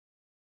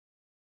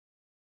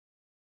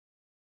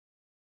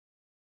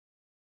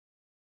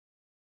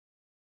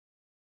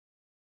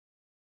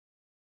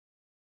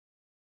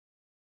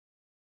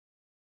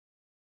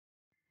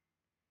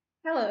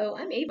Hello,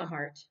 I'm Ava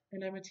Hart.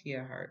 And I'm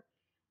Atia Hart.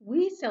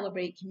 We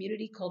celebrate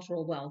community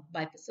cultural wealth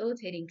by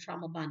facilitating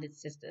trauma bonded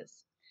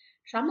sisters.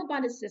 Trauma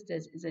bonded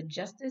sisters is a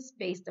justice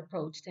based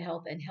approach to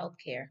health and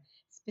healthcare,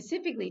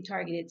 specifically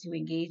targeted to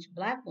engage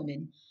Black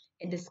women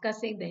in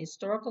discussing the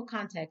historical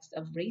context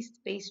of race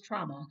based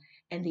trauma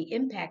and the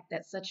impact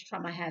that such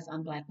trauma has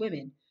on Black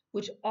women,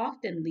 which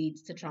often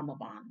leads to trauma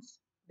bonds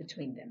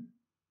between them.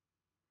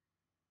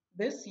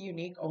 This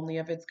unique, only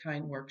of its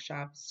kind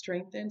workshop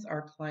strengthens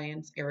our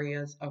clients'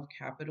 areas of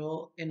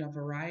capital in a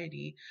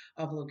variety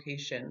of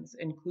locations,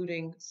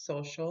 including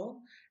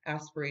social,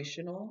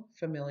 aspirational,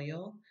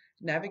 familial,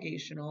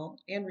 navigational,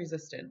 and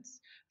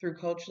resistance, through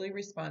culturally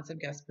responsive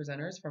guest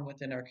presenters from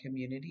within our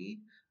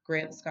community,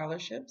 grant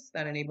scholarships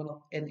that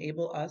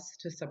enable us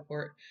to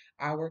support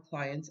our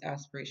clients'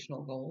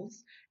 aspirational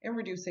goals, and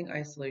reducing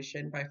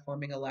isolation by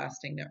forming a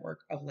lasting network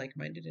of like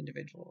minded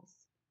individuals.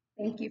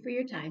 Thank you for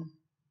your time.